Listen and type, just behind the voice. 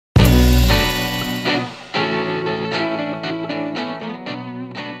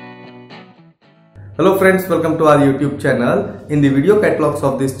Hello friends, welcome to our YouTube channel. In the video catalogs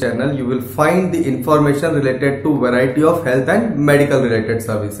of this channel, you will find the information related to variety of health and medical related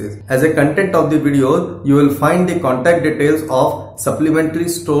services. As a content of the video, you will find the contact details of supplementary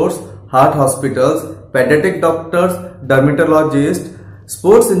stores, heart hospitals, pediatric doctors, dermatologists,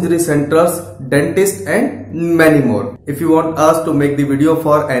 sports injury centers, dentists and many more. If you want us to make the video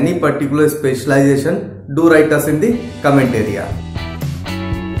for any particular specialization, do write us in the comment area.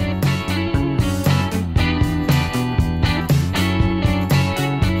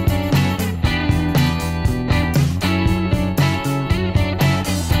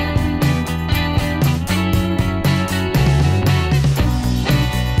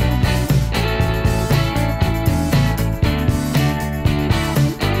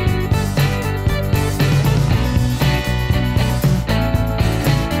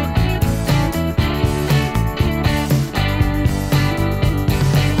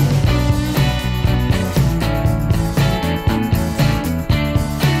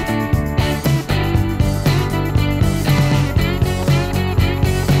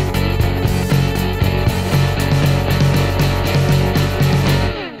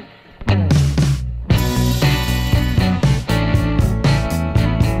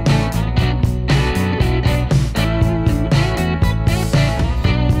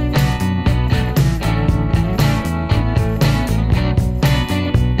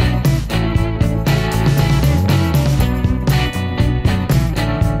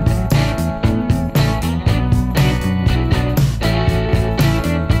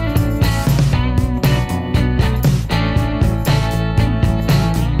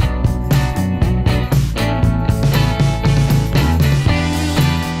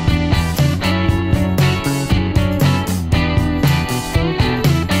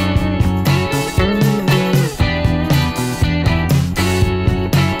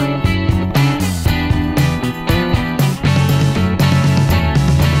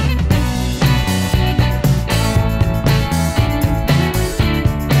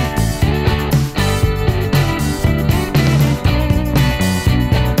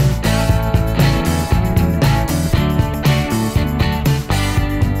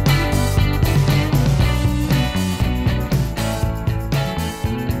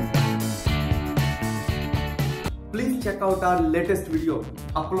 Please check out our latest video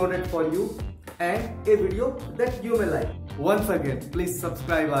uploaded for you and a video that you may like. Once again, please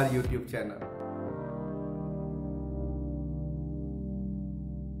subscribe our YouTube channel.